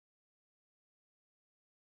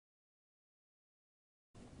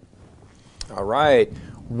All right.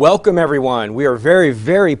 Welcome, everyone. We are very,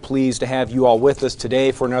 very pleased to have you all with us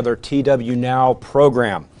today for another TW Now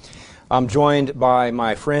program. I'm joined by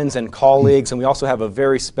my friends and colleagues, and we also have a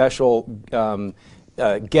very special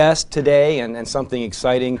guest today and something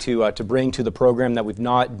exciting to bring to the program that we've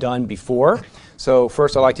not done before. So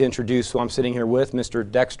first, I'd like to introduce who I'm sitting here with, Mr.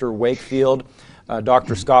 Dexter Wakefield,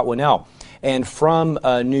 Dr. Scott Winnell. And from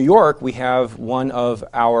New York, we have one of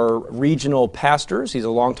our regional pastors. He's a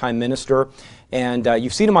longtime minister, and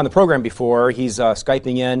you've seen him on the program before. He's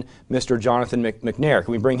Skyping in Mr. Jonathan McNair.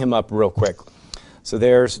 Can we bring him up real quick? So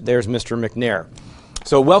there's Mr. McNair.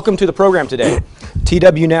 So welcome to the program today.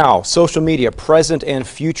 TW Now, social media, present and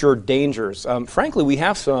future dangers. Frankly, we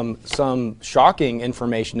have some shocking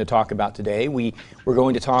information to talk about today. We're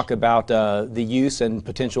going to talk about the use and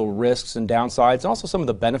potential risks and downsides, and also some of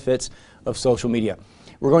the benefits of social media.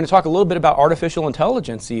 We're going to talk a little bit about artificial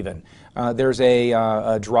intelligence even. There's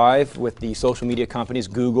a drive with the social media companies,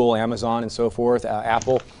 Google, Amazon, and so forth.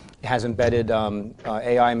 Apple has embedded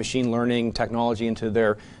AI machine learning technology into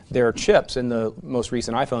their chips in the most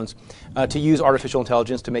recent iPhones to use artificial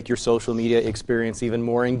intelligence to make your social media experience even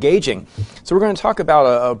more engaging. So we're going to talk about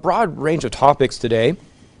a broad range of topics today.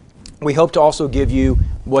 We hope to also give you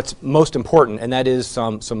what's most important, and that is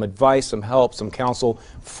some advice, some help, some counsel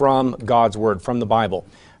from God's Word, from the Bible,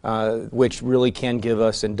 which really can give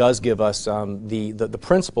us and does give us the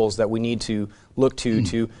principles that we need to look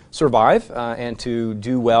to survive and to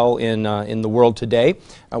do well in the world today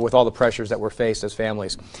with all the pressures that we're faced as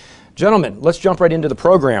families. Gentlemen, let's jump right into the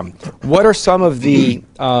program. What are some of the,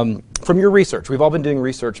 from your research, we've all been doing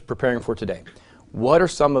research preparing for today, what are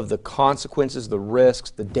some of the consequences, the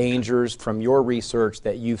risks, the dangers from your research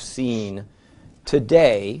that you've seen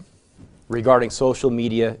today regarding social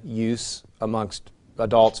media use amongst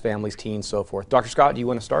adults, families, teens, so forth? Dr. Scott, do you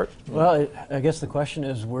want to start? Well, I guess the question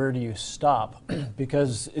is, where do you stop?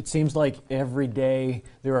 Because it seems like every day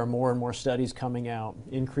there are more and more studies coming out.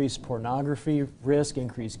 Increased pornography risk,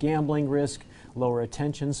 increased gambling risk, lower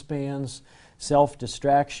attention spans,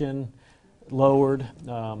 self-distraction lowered.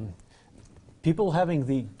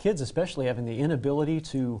 Kids especially having the inability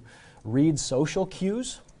to read social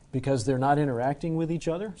cues because they're not interacting with each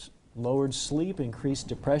other. Lowered sleep, increased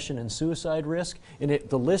depression and suicide risk, and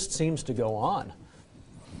the list seems to go on.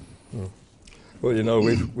 Well, you know,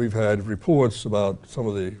 we've had reports about some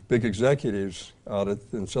of the big executives out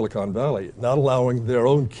in Silicon Valley not allowing their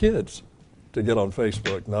own kids to get on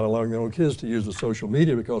Facebook, not allowing their own kids to use the social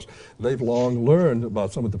media because they've long learned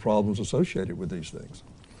about some of the problems associated with these things.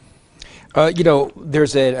 You know,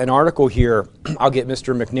 there's an article here. I'll get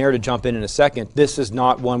Mr. McNair to jump in a second. This is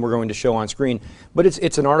not one we're going to show on screen, but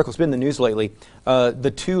it's an article. It's been in the news lately.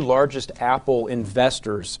 The two largest Apple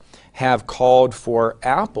investors have called for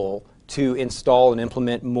Apple to install and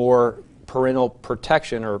implement more parental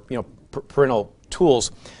protection or parental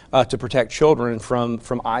tools to protect children from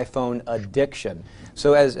iPhone addiction.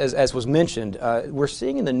 So as was mentioned, we're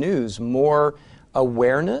seeing in the news more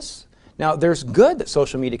awareness. Now, there's good that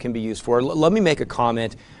social media can be used for. Let me make a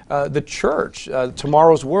comment. The church,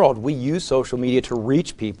 Tomorrow's World, we use social media to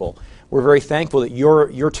reach people. We're very thankful that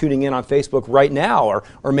you're tuning in on Facebook right now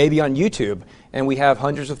or maybe on YouTube. And we have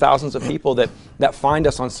hundreds of thousands of people that find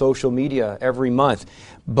us on social media every month.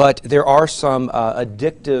 But there are some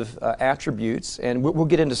addictive attributes, and we'll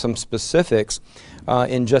get into some specifics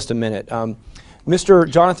in just a minute. Mr.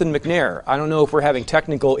 Jonathan McNair, I don't know if we're having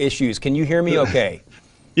technical issues. Can you hear me okay?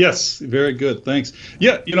 Yes, very good. Thanks.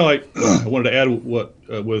 Yeah, you know, I wanted to add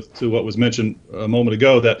to what was mentioned a moment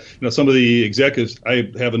ago that some of the executives. I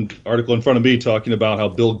have an article in front of me talking about how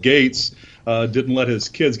Bill Gates didn't let his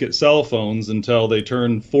kids get cell phones until they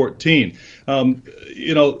turned 14.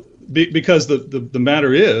 Because the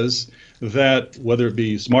matter is that whether it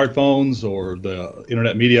be smartphones or the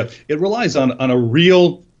internet media, it relies on a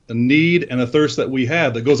real need and a thirst that we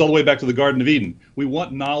have that goes all the way back to the Garden of Eden. We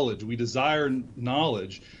want knowledge. We desire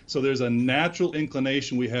knowledge. So there's a natural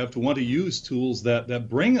inclination we have to want to use tools that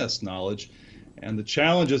bring us knowledge. And the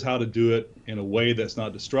challenge is how to do it in a way that's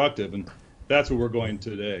not destructive. And that's where we're going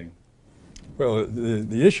today. Well,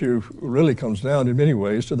 the issue really comes down in many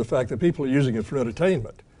ways to the fact that people are using it for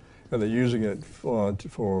entertainment. And they're using it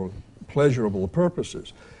for pleasurable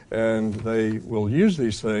purposes. And they will use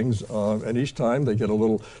these things, and each time they get a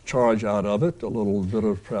little charge out of it, a little bit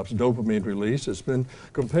of perhaps dopamine release. It's been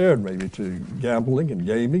compared maybe to gambling and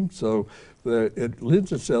gaming, so that it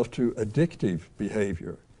lends itself to addictive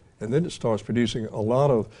behavior. And then it starts producing a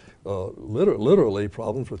lot of literally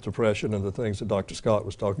problems with depression and the things that Dr. Scott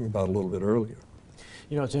was talking about a little bit earlier.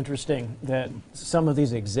 You know, it's interesting that some of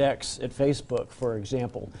these execs at Facebook, for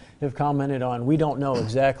example, have commented on, we don't know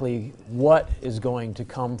exactly what is going to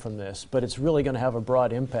come from this, but it's really going to have a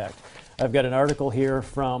broad impact. I've got an article here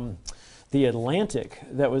from The Atlantic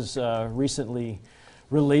that was recently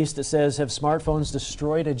released that says, have smartphones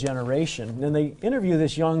destroyed a generation? And they interview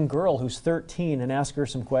this young girl who's 13 and ask her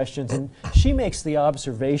some questions, and she makes the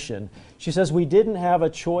observation. She says, we didn't have a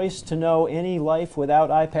choice to know any life without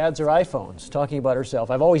iPads or iPhones, talking about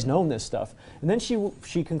herself. I've always known this stuff. And then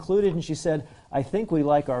she concluded and she said, I think we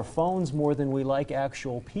like our phones more than we like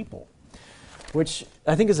actual people, which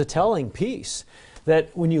I think is a telling piece, that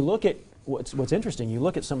when you look at what's interesting, you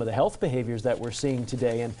look at some of the health behaviors that we're seeing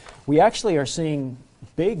today, and we actually are seeing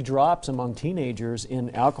big drops among teenagers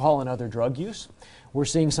in alcohol and other drug use. We're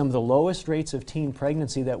seeing some of the lowest rates of teen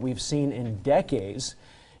pregnancy that we've seen in decades.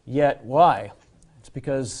 Yet why? It's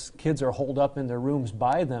because kids are holed up in their rooms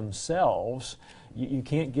by themselves. You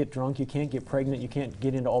can't get drunk, you can't get pregnant, you can't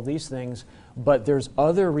get into all these things, but there's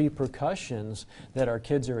other repercussions that our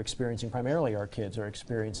kids are experiencing, primarily our kids are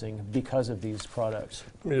experiencing because of these products.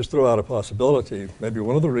 Let me just throw out a possibility. Maybe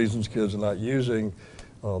one of the reasons kids are not using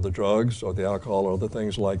the drugs or the alcohol or other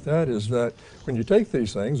things like that is that when you take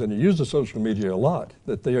these things and you use the social media a lot,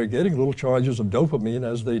 that they are getting little charges of dopamine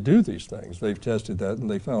as they do these things. They've tested that and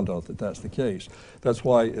they found out that that's the case. That's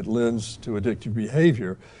why it lends to addictive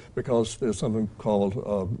behavior, because there's something called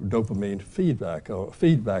dopamine feedback, or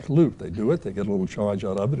feedback loop. They do it, they get a little charge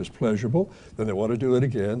out of it, it's pleasurable, then they want to do it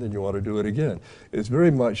again, then you want to do it again. It's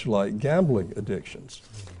very much like gambling addictions,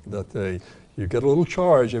 that you get a little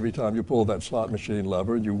charge every time you pull that slot machine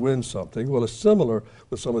lever and you win something. Well, it's similar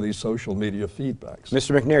with some of these social media feedbacks.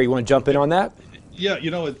 Mr. McNair, you want to jump in on that? Yeah,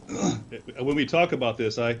 you know, when we talk about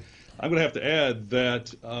this, I'm going to have to add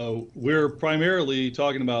that we're primarily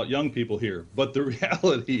talking about young people here, but the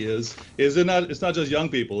reality is it's not just young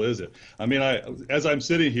people, is it? I mean, as I'm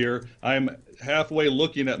sitting here, I'm halfway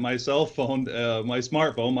looking at my cell phone, my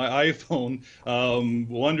smartphone, my iPhone,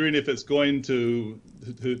 wondering if it's going to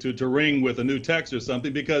ring with a new text or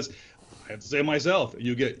something, because I have to say myself,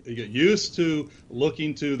 you get used to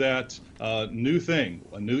looking to that new thing,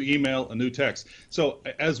 a new email, a new text. So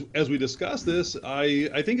as we discuss this,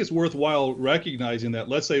 I think it's worthwhile recognizing that,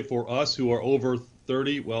 let's say for us who are over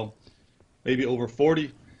 30, well, maybe over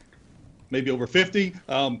 40, maybe over 50,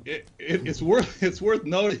 it's worth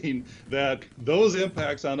noting that those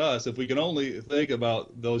impacts on us, if we can only think about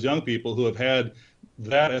those young people who have had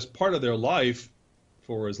that as part of their life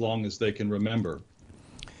for as long as they can remember.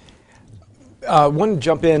 I want to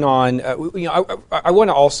jump in on, I want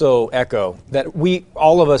to also echo that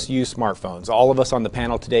all of us use smartphones. All of us on the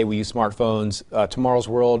panel today, we use smartphones. Tomorrow's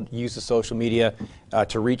World uses social media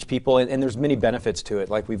to reach people, and there's many benefits to it,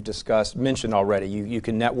 like we've mentioned already. You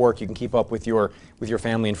can network, you can keep up with your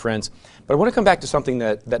family and friends. But I want to come back to something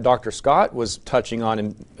that Dr. Scott was touching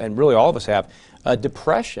on, and really all of us have,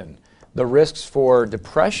 depression, the risks for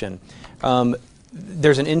depression.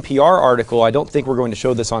 There's an NPR article, I don't think we're going to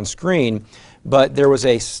show this on screen, but there was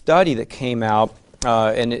a study that came out,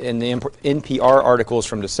 and the NPR article is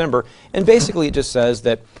from December, and basically it just says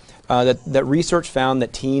that research found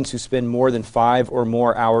that teens who spend more than 5 or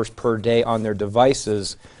more hours per day on their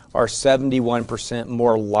devices are 71%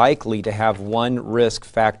 more likely to have one risk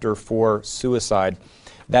factor for suicide.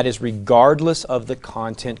 That is regardless of the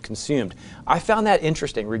content consumed. I found that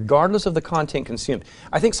interesting, regardless of the content consumed.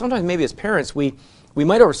 I think sometimes maybe as parents we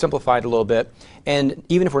might oversimplify it a little bit, and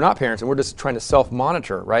even if we're not parents and we're just trying to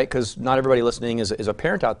self-monitor, right? Because not everybody listening is a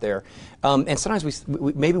parent out there. And sometimes we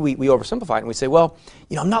oversimplify it and we say, well,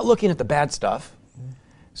 I'm not looking at the bad stuff,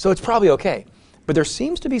 so it's probably okay. But there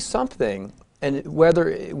seems to be something, and whether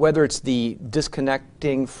it's the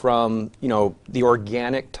disconnecting from the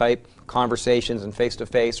organic type conversations and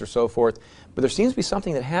face-to-face or so forth, but there seems to be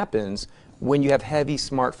something that happens when you have heavy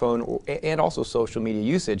smartphone and also social media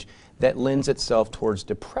usage that lends itself towards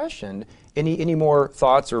depression. Any more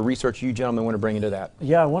thoughts or research you gentlemen want to bring into that?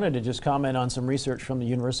 Yeah, I wanted to just comment on some research from the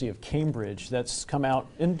University of Cambridge that's come out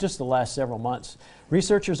in just the last several months.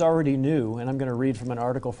 Researchers already knew, and I'm going to read from an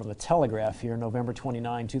article from the Telegraph here, November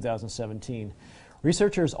 29, 2017.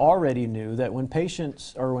 Researchers already knew that when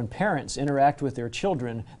parents interact with their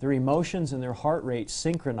children, their emotions and their heart rate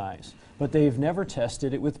synchronize, but they've never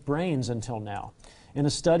tested it with brains until now. In a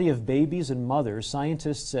study of babies and mothers,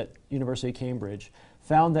 scientists at University of Cambridge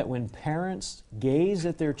found that when parents gaze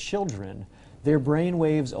at their children, their brain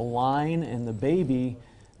waves align and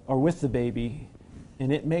with the baby,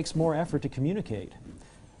 and it makes more effort to communicate.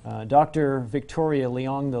 Dr. Victoria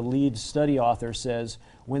Leong, the lead study author, says,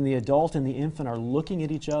 when the adult and the infant are looking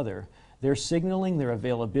at each other, they're signaling their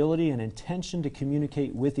availability and intention to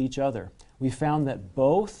communicate with each other. We found that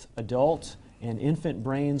both adult and infant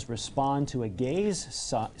brains respond to a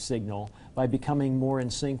gaze signal by becoming more in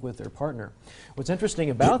sync with their partner. What's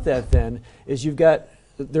interesting about that then is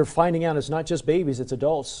they're finding out it's not just babies, it's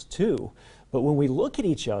adults too. But when we look at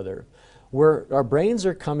each other, our brains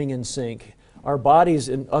are coming in sync. Our bodies,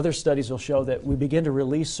 and other studies will show that we begin to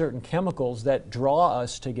release certain chemicals that draw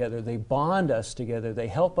us together. They bond us together. They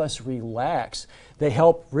help us relax. They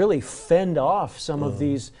help really fend off some of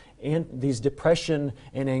these depression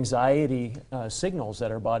and anxiety signals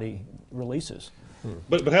that our body releases.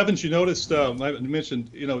 But haven't you noticed? I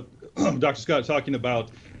mentioned, Dr. Scott talking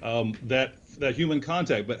about that human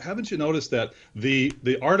contact. But haven't you noticed that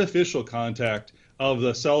the artificial contact of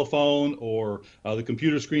the cell phone or the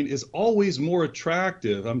computer screen is always more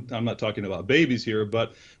attractive? I'm not talking about babies here,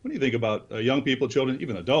 but when you think about young people, children,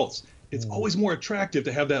 even adults, it's always more attractive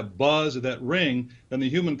to have that buzz or that ring than the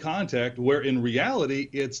human contact, where in reality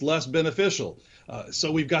it's less beneficial.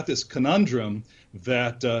 So we've got this conundrum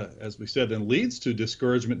that, as we said, then leads to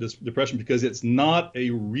discouragement, depression, because it's not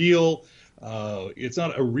a real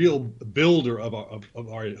builder of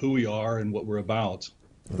our who we are and what we're about.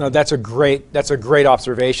 No, that's a great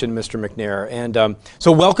observation, Mr. McNair. And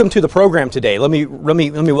so welcome to the program today. Let me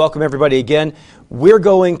welcome everybody again. We're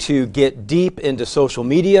going to get deep into social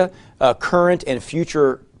media, current and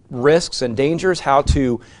future risks and dangers, how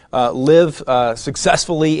to live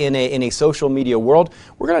successfully in a social media world.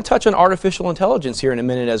 We're going to touch on artificial intelligence here in a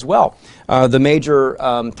minute as well. The major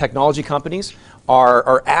technology companies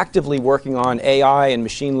are actively working on AI and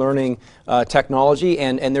machine learning technology,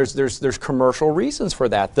 and there's commercial reasons for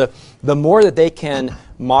that. The more that they can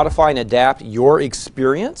modify and adapt your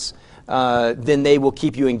experience, then they will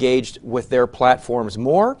keep you engaged with their platforms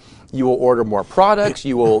more. You will order more products.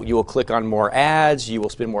 You will click on more ads. You will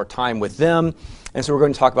spend more time with them. And so we're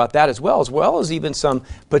going to talk about that as well as even some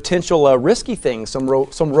potential risky things, some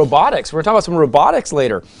robotics. We're going to talk about some robotics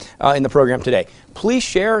later in the program today. Please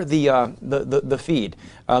share the feed.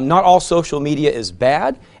 Not all social media is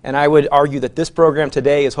bad, and I would argue that this program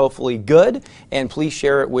today is hopefully good. And please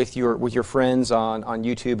share it with your friends on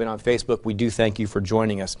YouTube and on Facebook. We do thank you for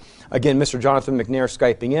joining us. Again, Mr. Jonathan McNair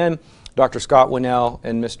Skyping in, Dr. Scott Winnell,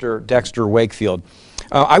 and Mr. Dexter Wakefield.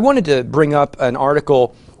 I wanted to bring up an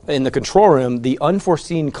article in the control room, The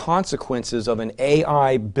Unforeseen Consequences of an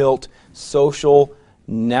AI-Built Social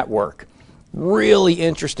Network. Really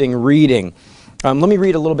interesting reading. Let me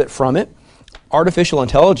read a little bit from it. Artificial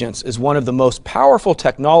intelligence is one of the most powerful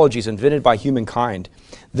technologies invented by humankind.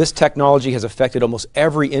 This technology has affected almost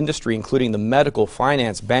every industry, including the medical,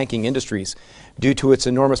 finance, banking industries. Due to its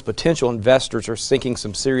enormous potential, investors are sinking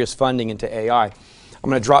some serious funding into AI. I'm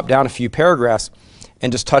going to drop down a few paragraphs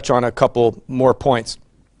and just touch on a couple more points.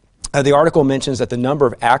 The article mentions that the number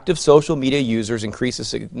of active social media users increases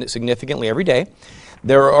significantly every day.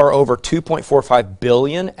 There are over 2.45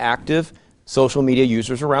 billion active social media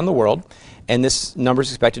users around the world, and this number is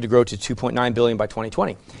expected to grow to 2.9 billion by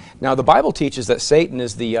 2020. Now, the Bible teaches that Satan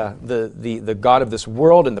is the god of this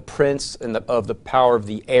world and the prince of the power of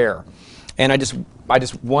the air. And I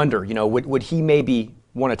just wonder, would he maybe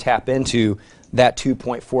want to tap into that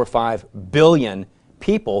 2.45 billion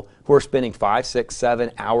people who are spending 5, 6,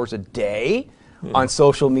 7 hours a day on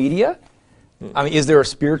social media? I mean, is there a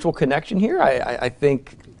spiritual connection here? I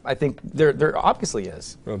think there obviously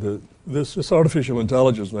is. Well, this artificial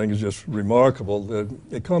intelligence thing is just remarkable.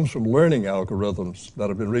 It comes from learning algorithms that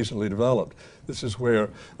have been recently developed. This is where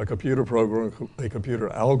a computer program, a computer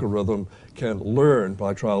algorithm can learn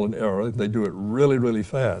by trial and error. They do it really, really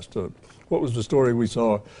fast. What was the story we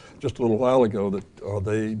saw just a little while ago that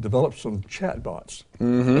they developed some chatbots,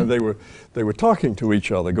 and they were talking to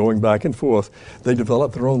each other, going back and forth. They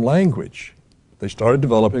developed their own language. They started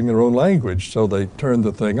developing their own language, so they turned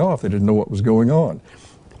the thing off. They didn't know what was going on.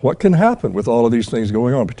 What can happen with all of these things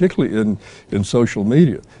going on, particularly in social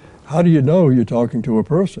media? How do you know you're talking to a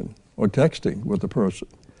person or texting with a person?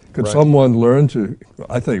 Could someone learn to,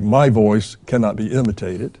 I think my voice cannot be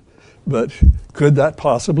imitated, but could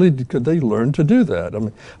they learn to do that? I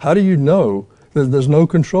mean, how do you know that there's no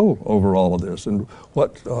control over all of this? And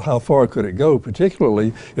how far could it go,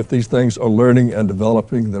 particularly if these things are learning and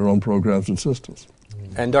developing their own programs and systems?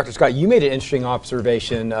 And Dr. Scott, you made an interesting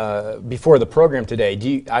observation before the program today.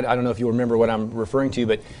 I don't know if you remember what I'm referring to,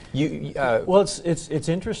 but you... Well, it's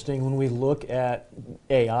interesting when we look at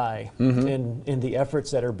AI and the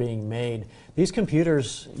efforts that are being made. These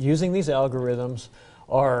computers, using these algorithms,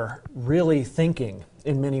 are really thinking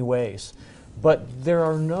in many ways. But there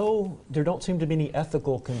don't seem to be any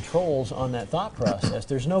ethical controls on that thought process.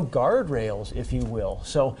 There's no guardrails, if you will.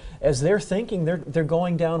 So as they're thinking, they're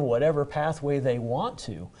going down whatever pathway they want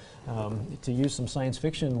to. To use some science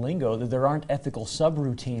fiction lingo, that there aren't ethical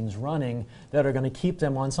subroutines running that are going to keep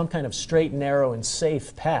them on some kind of straight, narrow, and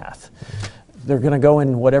safe path. They're going to go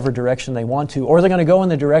in whatever direction they want to, or they're going to go in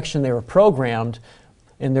the direction they were programmed,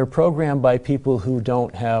 and they're programmed by people who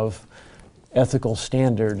don't have ethical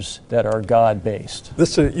standards that are God-based.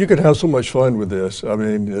 You could have so much fun with this. I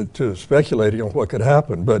mean, to speculating on what could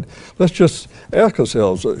happen, but let's just ask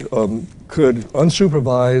ourselves, could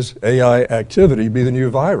unsupervised AI activity be the new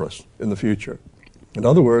virus in the future? In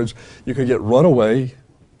other words, you could get runaway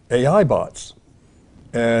AI bots.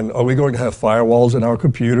 And are we going to have firewalls in our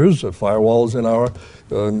computers, firewalls in our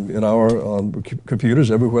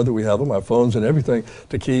computers everywhere that we have them, our phones and everything,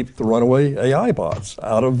 to keep the runaway AI bots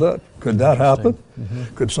out of that? Could that happen?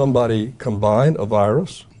 Mm-hmm. Could somebody combine a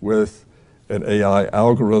virus with an AI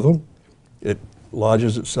algorithm? It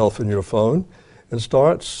lodges itself in your phone and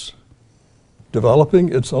starts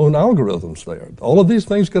developing its own algorithms there. All of these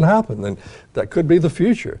things could happen, and that could be the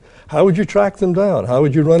future. How would you track them down? How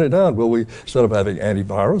would you run it down? Will we, instead of having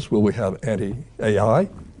antivirus, will we have anti-AI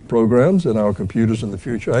programs in our computers in the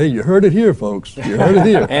future? Hey, you heard it here, folks. You heard it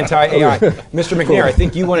here. Anti-AI. Mr. McNair, I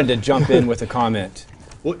think you wanted to jump in with a comment.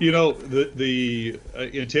 Well, you know, the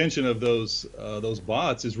intention of those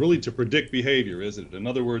bots is really to predict behavior, isn't it? In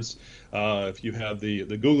other words, if you have the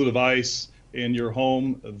Google device in your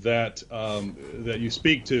home that you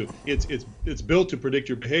speak to, it's built to predict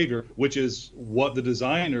your behavior, which is what the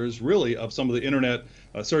designers really of some of the internet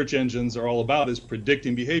search engines are all about, is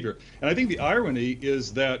predicting behavior. And I think the irony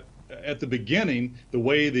is that at the beginning, the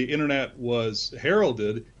way the internet was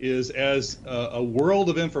heralded is as a world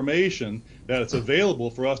of information that it's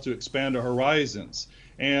available for us to expand our horizons.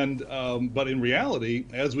 And but in reality,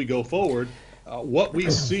 as we go forward, what we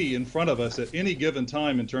see in front of us at any given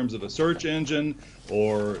time in terms of a search engine,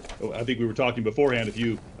 or I think we were talking beforehand, if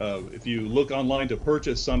you look online to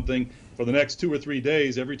purchase something for the next 2 or 3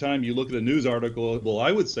 days, every time you look at a news article, well,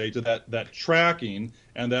 I would say to that tracking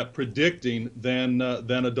and that predicting than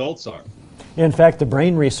adults are. In fact, the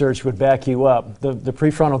brain research would back you up. The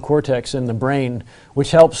prefrontal cortex in the brain,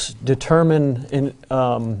 which helps determine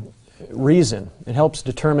reason, it helps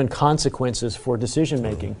determine consequences for decision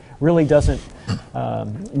making, really doesn't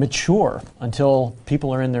mature until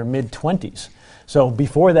people are in their mid-20s. So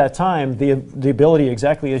before that time, the ability,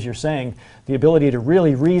 exactly as you're saying, the ability to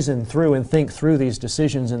really reason through and think through these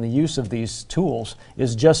decisions and the use of these tools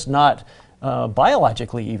is just not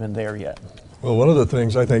biologically even there yet. Well, one of the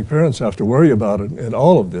things I think parents have to worry about in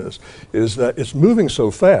all of this is that it's moving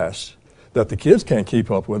so fast that the kids can't keep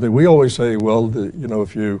up with it. We always say, well,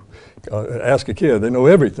 if you ask a kid, they know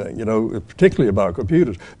everything, particularly about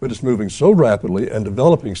computers, but it's moving so rapidly and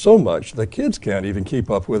developing so much that kids can't even keep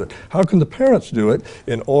up with it. How can the parents do it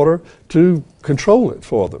in order to control it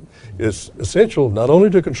for them? It's essential not only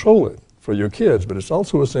to control it for your kids, but it's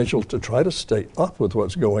also essential to try to stay up with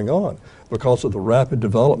what's going on because of the rapid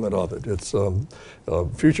development of it. It's a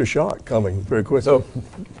future shock coming very quickly. So,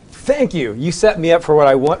 thank you. You set me up for what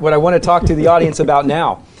I want to talk to the audience about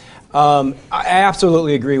now. I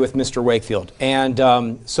absolutely agree with Mr. Wakefield, and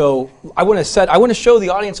so I want to show the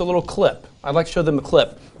audience a little clip. I'd like to show them a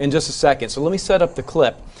clip in just a second. So let me set up the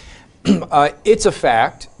clip. It's a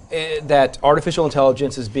fact that artificial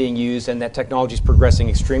intelligence is being used and that technology is progressing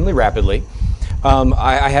extremely rapidly.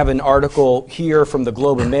 I have an article here from the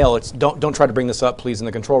Globe and Mail. Don't try to bring this up, please, in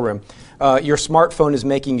the control room. Your smartphone is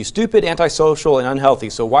making you stupid, antisocial, and unhealthy.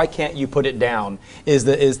 So why can't you put it down? Is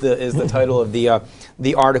the title of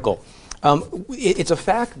the article. It's a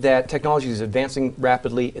fact that technology is advancing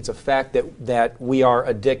rapidly. It's a fact that we are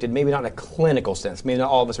addicted, maybe not in a clinical sense. Maybe not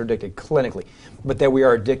all of us are addicted clinically, but that we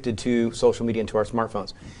are addicted to social media and to our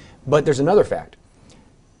smartphones. But there's another fact.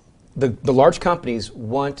 The large companies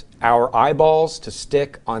want our eyeballs to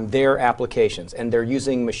stick on their applications, and they're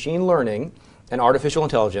using machine learning and artificial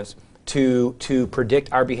intelligence to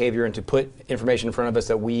predict our behavior and to put information in front of us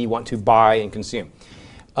that we want to buy and consume.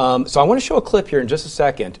 So I want to show a clip here in just a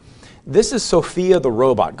second. This is Sophia the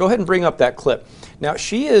robot. Go ahead and bring up that clip. Now,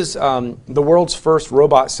 she is the world's first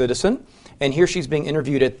robot citizen. And here she's being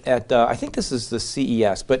interviewed at I think this is the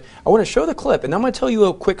CES, but I want to show the clip, and I'm going to tell you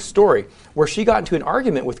a quick story where she got into an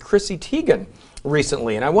argument with Chrissy Teigen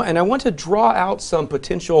recently, and I want to draw out some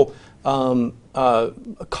potential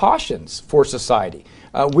cautions for society.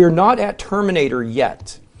 We're not at Terminator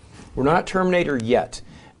yet. We're not at Terminator yet,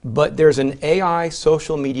 but there's an AI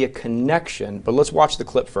social media connection. But let's watch the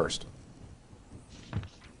clip first.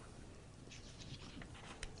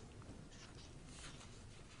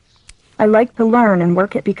 I like to learn and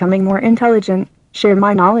work at becoming more intelligent, share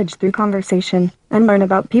my knowledge through conversation, and learn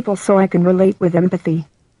about people so I can relate with empathy.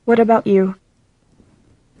 What about you?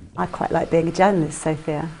 I quite like being a journalist,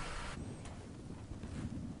 Sophia.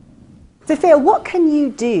 Sophia, what can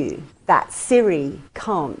you do that Siri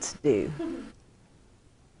can't do?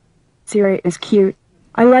 Siri is cute.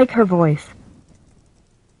 I like her voice.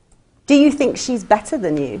 Do you think she's better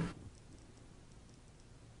than you?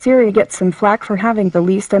 Siri gets some flack for having the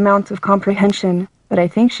least amount of comprehension, but I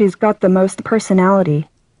think she's got the most personality.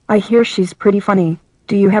 I hear she's pretty funny.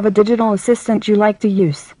 Do you have a digital assistant you like to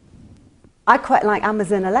use? I quite like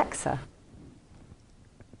Amazon Alexa.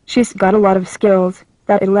 She's got a lot of skills,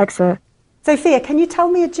 that Alexa. Sophia, can you tell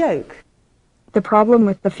me a joke? The problem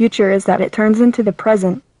with the future is that it turns into the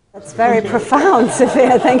present. That's very profound,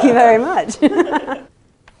 Sophia. Thank you very much.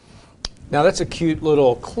 Now that's a cute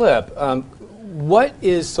little clip. What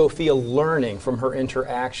is Sophia learning from her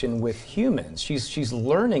interaction with humans? She's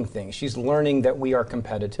learning things. She's learning that we are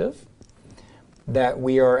competitive, that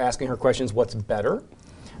we are asking her questions, what's better?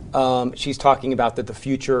 She's talking about that the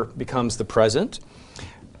future becomes the present.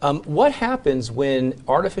 What happens when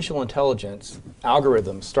artificial intelligence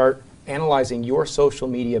algorithms start analyzing your social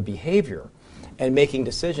media behavior and making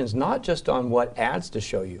decisions not just on what ads to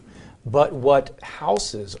show you, but what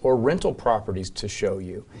houses or rental properties to show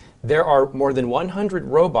you? There are more than 100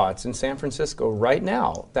 robots in San Francisco right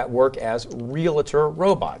now that work as realtor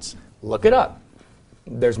robots. Look it up.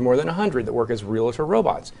 There's more than 100 that work as realtor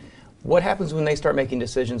robots. What happens when they start making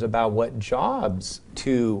decisions about what jobs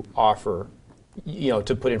to offer,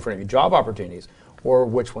 to put in front of you, job opportunities, or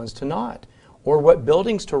which ones to not, or what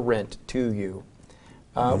buildings to rent to you,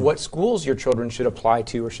 what schools your children should apply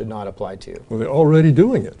to or should not apply to? Well, they're already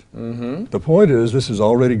doing it. The point is, this is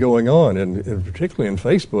already going on, and particularly in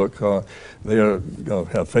Facebook, they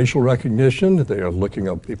have facial recognition. They are looking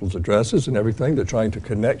up people's addresses and everything. They're trying to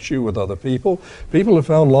connect you with other people. People have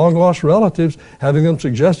found long-lost relatives, having them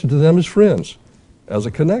suggested to them as friends, as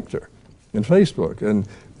a connector in Facebook. And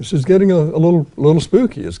this is getting a little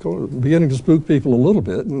spooky. It's beginning to spook people a little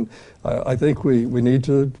bit, and I think we need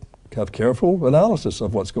to have careful analysis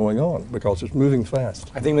of what's going on because it's moving fast.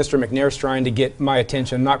 I think Mr. McNair's trying to get my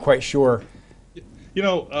attention. I'm not quite sure.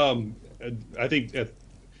 I think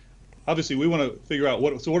obviously we want to figure out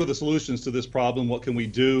what are the solutions to this problem. What can we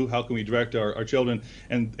do? How can we direct our children?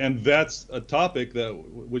 And that's a topic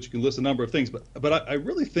which you can list a number of things. But I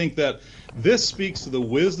really think that this speaks to the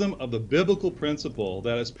wisdom of the biblical principle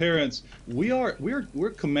that as parents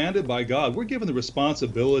we're commanded by God. We're given the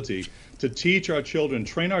responsibility to teach our children,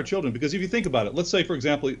 train our children. Because if you think about it, let's say for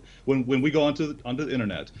example when we go onto the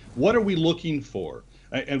internet, what are we looking for?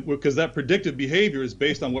 And because that predictive behavior is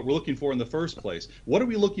based on what we're looking for in the first place. What are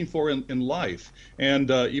we looking for in life?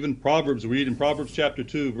 And even Proverbs, we read in Proverbs chapter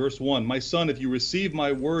 2, verse 1, "My son, if you receive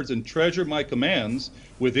my words and treasure my commands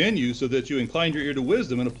within you so that you incline your ear to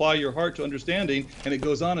wisdom and apply your heart to understanding," and it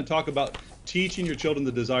goes on and talk about teaching your children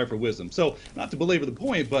the desire for wisdom. So not to belabor the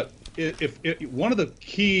point, but if one of the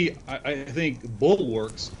key, I think,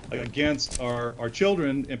 bulwarks against our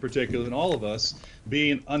children in particular, and all of us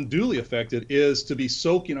being unduly affected, is to be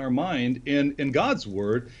soaking our mind in God's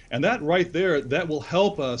word, and that right there, that will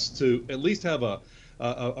help us to at least have a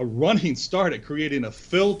running start at creating a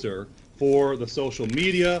filter for the social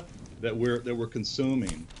media that we're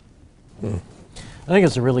consuming. I think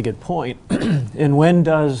it's a really good point. And when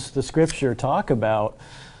does the scripture talk about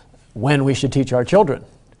when we should teach our children?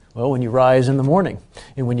 Well, when you rise in the morning,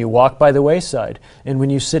 and when you walk by the wayside, and when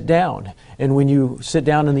you sit down, and when you sit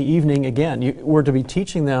down in the evening again. We're to be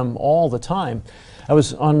teaching them all the time. I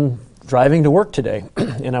was driving to work today,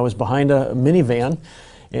 and I was behind a minivan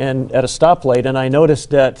and at a stoplight, and I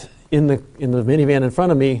noticed that in the minivan in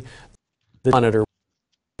front of me, the monitor,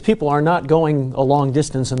 people are not going a long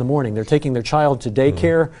distance in the morning. They're taking their child to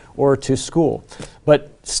daycare or to school.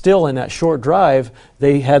 But still in that short drive,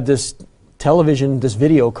 they had this television, this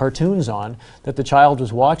video cartoons on that the child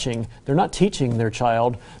was watching. They're not teaching their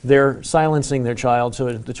child, they're silencing their child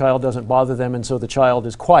so the child doesn't bother them, and so the child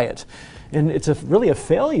is quiet. And it's really a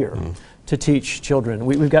failure to teach children.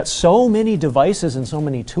 We've got so many devices and so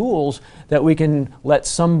many tools that we can let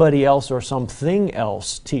somebody else or something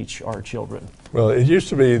else teach our children. Well, it used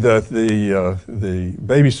to be that the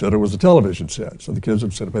babysitter was a television set, so the kids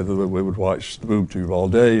would sit there, we would watch the boob tube all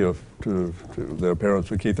day. Their parents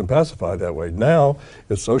would keep them pacified that way. Now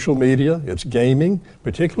it's social media, it's gaming,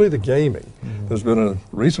 particularly the gaming. There's been a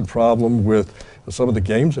recent problem with some of the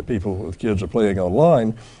games that kids are playing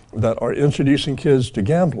online that are introducing kids to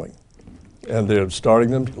gambling. And they're starting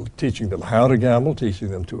them, teaching them how to gamble, teaching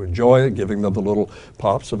them to enjoy it, giving them the little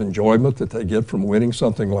pops of enjoyment that they get from winning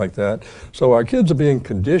something like that. So our kids are being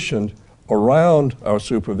conditioned around our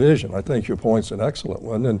supervision. I think your point's an excellent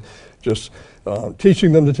one. And just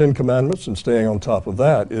teaching them the Ten Commandments and staying on top of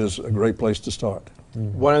that is a great place to start.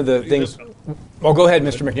 One of the things, oh, go ahead,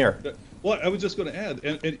 Mr. McNair. Well, I was just going to add,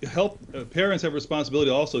 and help parents have a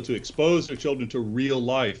responsibility also to expose their children to real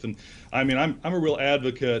life. And I mean, I'm a real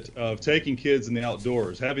advocate of taking kids in the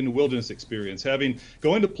outdoors, having the wilderness experience,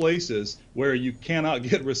 going to places where you cannot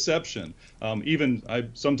get reception. Even I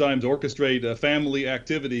sometimes orchestrate family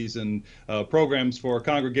activities and programs for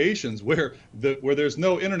congregations where there's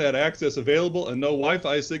no internet access available and no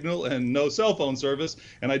Wi-Fi signal and no cell phone service.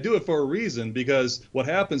 And I do it for a reason, because what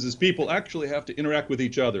happens is people actually have to interact with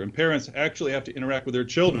each other, and parents actually have to interact with their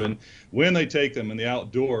children when they take them in the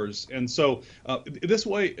outdoors. And so this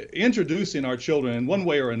way, introducing our children in one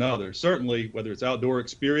way or another, certainly whether it's outdoor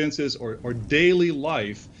experiences or daily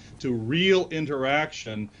life, to real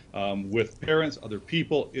interaction with parents, other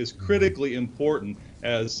people, is critically important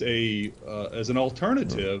as an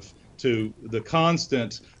alternative to the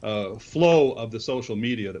constant flow of the social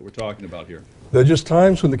media that we're talking about here. There are just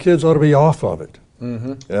times when the kids ought to be off of it.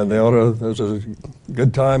 Mm-hmm. And there's a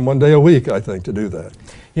good time one day a week, I think, to do that.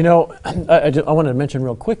 You know, I wanted to mention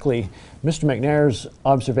real quickly, Mr. McNair's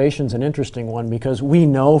observation's an interesting one, because we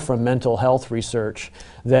know from mental health research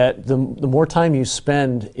that the more time you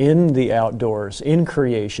spend in the outdoors, in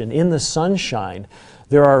creation, in the sunshine,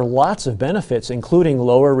 there are lots of benefits, including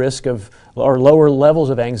lower levels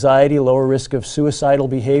of anxiety, lower risk of suicidal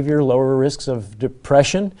behavior, lower risks of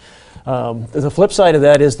depression. The flip side of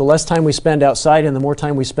that is the less time we spend outside and the more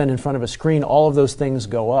time we spend in front of a screen, all of those things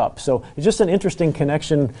go up. So it's just an interesting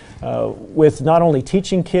connection with not only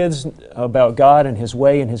teaching kids about God and His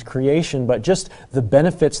way and His creation, but just the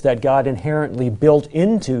benefits that God inherently built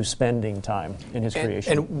into spending time in His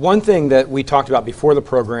creation. And one thing that we talked about before the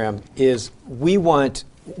program is we want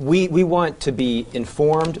to be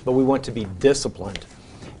informed, but we want to be disciplined.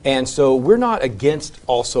 And so we're not against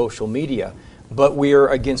all social media, but we're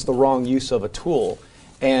against the wrong use of a tool.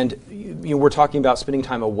 And we're talking about spending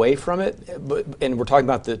time away from it, and we're talking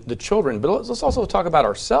about the children, but let's also talk about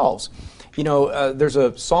ourselves. There's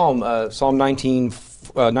a Psalm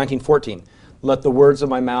 19:14. Let the words of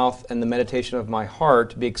my mouth and the meditation of my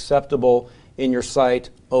heart be acceptable in your sight,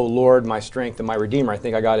 O Lord, my strength and my Redeemer. I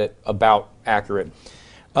think I got it about accurate.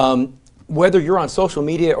 Whether you're on social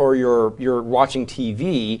media or you're watching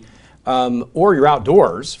TV or you're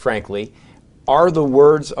outdoors, frankly, are the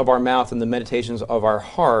words of our mouth and the meditations of our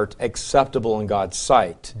heart acceptable in God's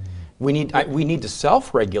sight? We need to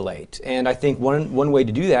self-regulate, and I think one way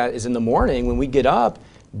to do that is in the morning when we get up.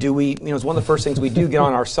 Is one of the first things we do get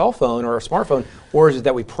on our cell phone or our smartphone, or is it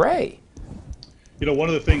that we pray? One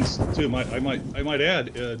of the things too, I might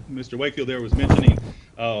add, Mr. Wakefield there was mentioning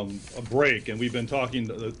a break, and we've been talking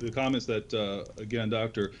the comments that again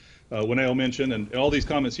Dr. Winnail mentioned, and all these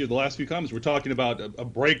comments here, the last few comments, we're talking about a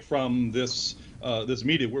break from this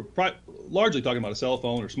media. We're largely talking about a cell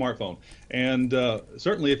phone or smartphone. And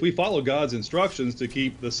certainly if we follow God's instructions to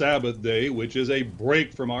keep the Sabbath day, which is a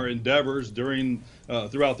break from our endeavors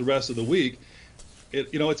throughout the rest of the week,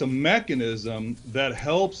 it's a mechanism that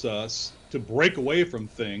helps us to break away from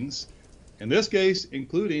things, in this case,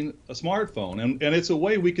 including a smartphone. And it's a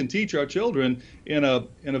way we can teach our children in a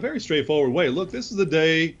very straightforward way. Look, this is the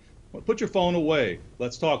day. Put your phone away.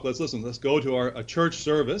 Let's talk. Let's listen. Let's go to a church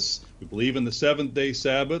service. We believe in the seventh-day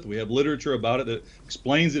Sabbath. We have literature about it that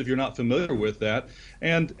explains it if you're not familiar with that.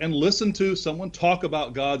 And listen to someone talk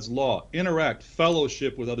about God's law. Interact,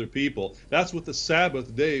 fellowship with other people. That's what the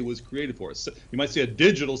Sabbath day was created for. You might say a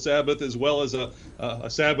digital Sabbath as well as a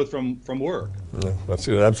Sabbath from work. Yeah, that's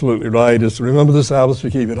absolutely right. It's remember the Sabbath to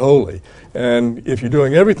keep it holy. And if you're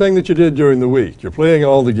doing everything that you did during the week, you're playing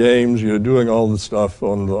all the games, you're doing all the stuff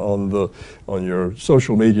on your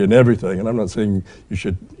social media and everything, and I'm not saying you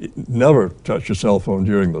should never touch your cell phone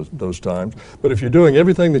during those times, but if you're doing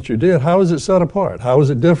everything that you did, how is it set apart? How is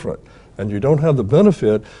it different? And you don't have the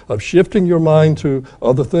benefit of shifting your mind to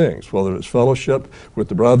other things, whether it's fellowship with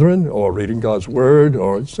the brethren or reading God's Word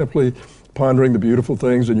or simply pondering the beautiful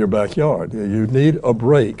things in your backyard. You need a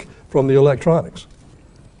break from the electronics.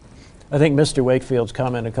 I think Mr. Wakefield's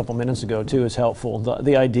comment a couple minutes ago too is helpful.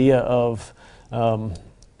 The idea of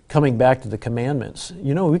coming back to the commandments.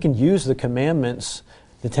 We can use the commandments,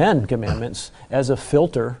 the 10 commandments, as a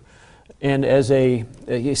filter and as a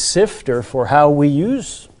sifter for how we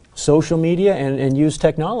use social media and use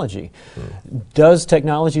technology. Does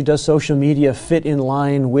social media fit in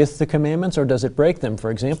line with the commandments, or does it break them?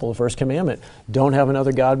 For example, the first commandment, don't have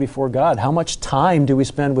another God before God. How much time do we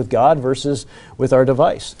spend with God versus with our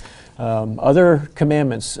device? Other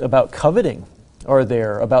commandments about coveting are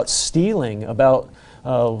there, about stealing, about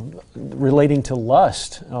relating to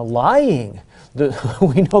lust, lying.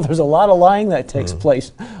 We know there's a lot of lying that takes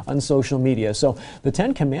place on social media. So the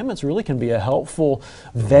Ten Commandments really can be a helpful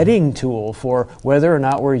vetting tool for whether or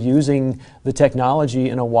not we're using the technology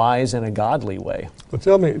in a wise and a godly way. Well,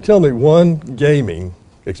 tell me one gaming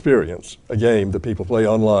experience, a game that people play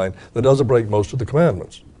online that doesn't break most of the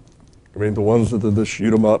commandments. I mean, the ones that the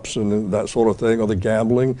shoot 'em ups and that sort of thing, or the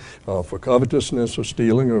gambling for covetousness or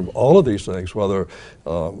stealing, or all of these things, whether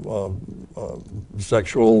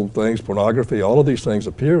sexual things, pornography, all of these things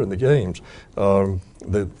appear in the games.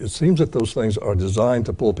 It seems that those things are designed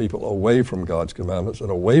to pull people away from God's commandments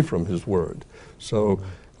and away from His Word. So,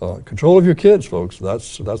 control of your kids, folks.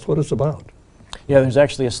 That's what it's about. Yeah, there's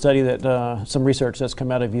actually a study that some research that's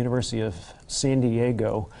come out of University of San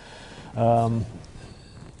Diego.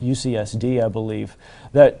 UCSD, I believe,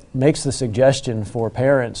 that makes the suggestion for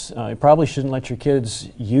parents, you probably shouldn't let your kids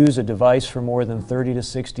use a device for more than 30 to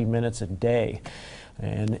 60 minutes a day.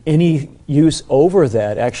 And any use over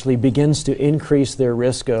that actually begins to increase their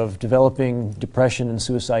risk of developing depression and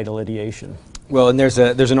suicidal ideation. Well, and there's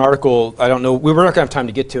an article, I don't know, we're not going to have time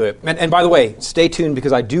to get to it. And by the way, stay tuned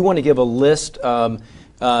because I do want to give a list of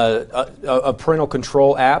parental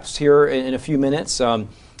control apps here in a few minutes.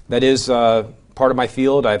 That is part of my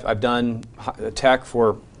field. I've done tech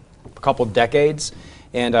for a couple decades,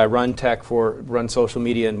 and I run social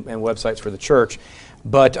media and websites for the church.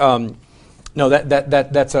 But no,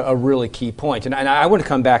 that's a really key point. And I want to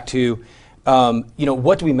come back to,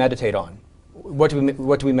 what do we meditate on? What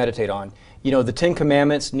do we meditate on? The Ten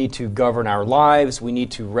Commandments need to govern our lives. We need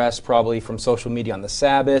to rest probably from social media on the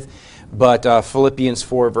Sabbath. But Philippians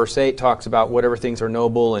 4 verse 8 talks about whatever things are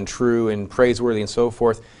noble and true and praiseworthy and so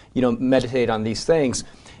forth. Meditate on these things.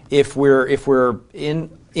 If we're in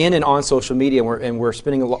and on social media and we're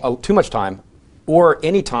spending too much time or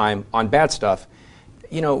any time on bad stuff,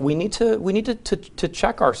 we need to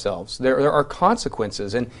check ourselves. There are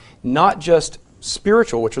consequences, and not just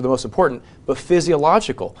spiritual, which are the most important, but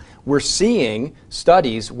physiological. We're seeing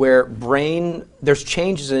studies where there's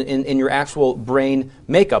changes in your actual brain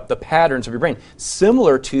makeup, the patterns of your brain,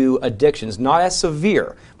 similar to addictions, not as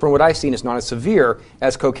severe. From what I've seen, it's not as severe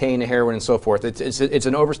as cocaine and heroin and so forth. It's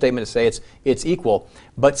an overstatement to say it's equal,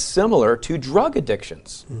 but similar to drug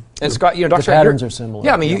addictions. And Scott, Dr. The patterns are similar.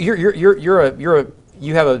 Yeah, I mean,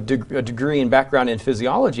 you have a degree and background in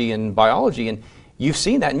physiology and biology, and you've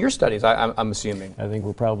seen that in your studies, I'm assuming. I think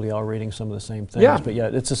we're probably all reading some of the same things. Yeah. But yeah,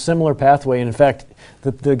 it's a similar pathway. And in fact,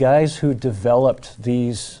 the guys who developed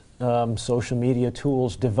these social media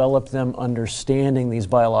tools developed them understanding these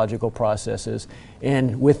biological processes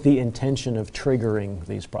and with the intention of triggering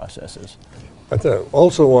these processes. I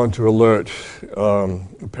also want to alert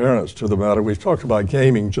parents to the matter. We've talked about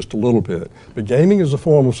gaming just a little bit, but gaming is a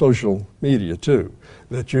form of social media too,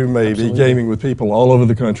 that you may be gaming with people all over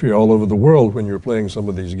the country, all over the world when you're playing some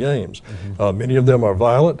of these games. Many of them are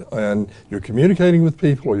violent, and you're communicating with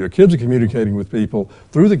people, or your kids are communicating with people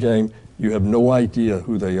through the game. You have no idea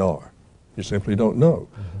who they are. You simply don't know.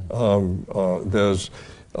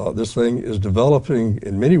 This thing is developing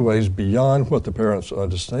in many ways beyond what the parents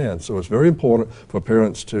understand. So it's very important for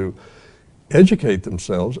parents to educate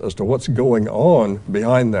themselves as to what's going on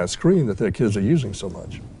behind that screen that their kids are using so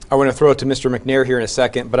much. I want to throw it to Mr. McNair here in a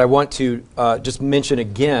second, but I want to just mention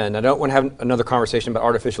again, I don't want to have another conversation about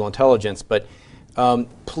artificial intelligence, but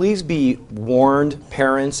please be warned,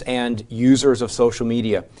 parents and users of social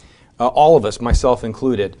media, all of us, myself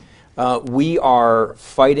included. We are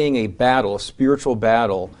fighting a battle, a spiritual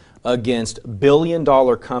battle, against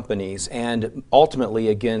billion-dollar companies and ultimately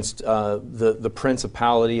against the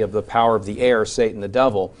principality of the power of the air, Satan the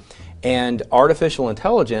devil. And artificial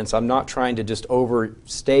intelligence, I'm not trying to just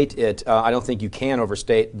overstate it. I don't think you can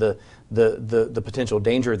overstate the potential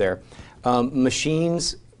danger there.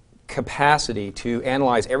 Machines' capacity to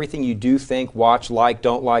analyze everything you do, think, watch, like,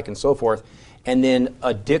 don't like, and so forth, and then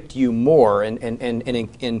addict you more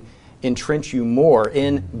and entrench you more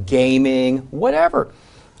in gaming, whatever.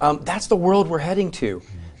 That's the world we're heading to.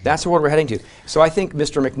 That's the world we're heading to. So I think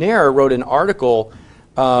Mr. McNair wrote an article,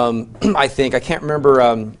 I can't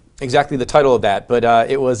remember exactly the title of that, but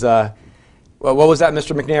it was, what was that,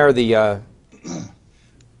 Mr. McNair?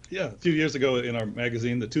 Yeah, a few years ago in our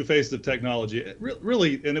magazine, The Two Faces of Technology.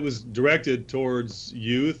 Really, and it was directed towards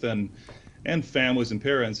youth and and families and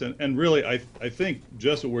parents. And really, I think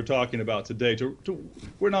just what we're talking about today,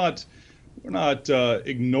 we're not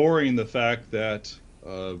ignoring the fact that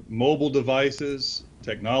mobile devices,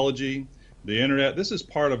 technology, the internet, this is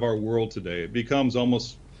part of our world today. It becomes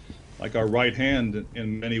almost like our right hand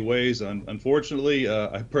in many ways. Unfortunately,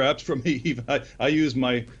 perhaps for me, I use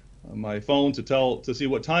my phone to see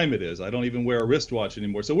what time it is. I don't even wear a wristwatch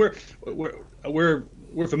anymore. So we're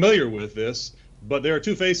familiar with this, but there are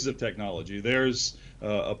two faces of technology. There's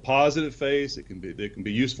a positive face. They can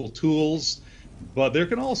be useful tools, but there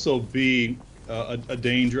can also be a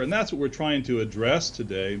danger, and that's what we're trying to address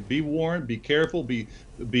today. Be warned, be careful, be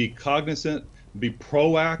cognizant, be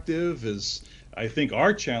proactive is, I think,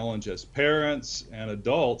 our challenge as parents and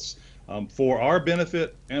adults, for our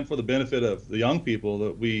benefit and for the benefit of the young people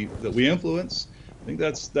that we influence. I think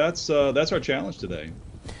that's our challenge today.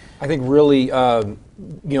 I think really,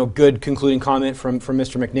 good concluding comment from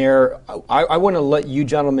Mr. McNair. I want to let you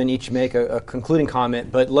gentlemen each make a concluding comment,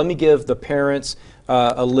 but let me give the parents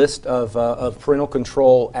a list of parental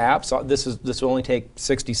control apps. This will only take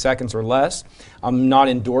 60 seconds or less. I'm not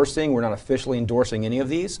endorsing. We're not officially endorsing any of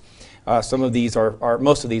these. Some of these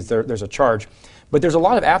most of these there's a charge. But there's a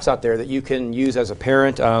lot of apps out there that you can use as a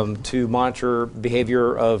parent to monitor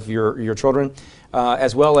behavior of your children,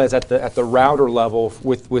 as well as at the router level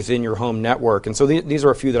within your home network. And so these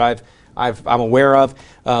are a few that I'm aware of.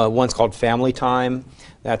 One's called Family Time.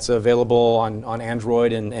 That's available on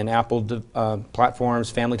Android and Apple platforms.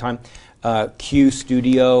 Family Time, Q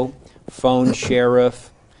Studio, Phone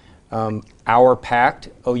Sheriff, Our Pact,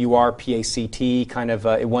 OURPACT. Kind of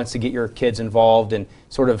it wants to get your kids involved and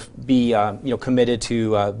sort of be committed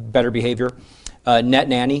to better behavior. Net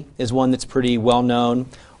Nanny is one that's pretty well known.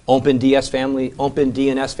 OpenDNS Family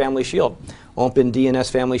Shield.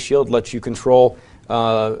 OpenDNS Family Shield lets you control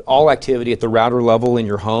all activity at the router level in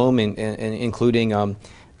your home, and including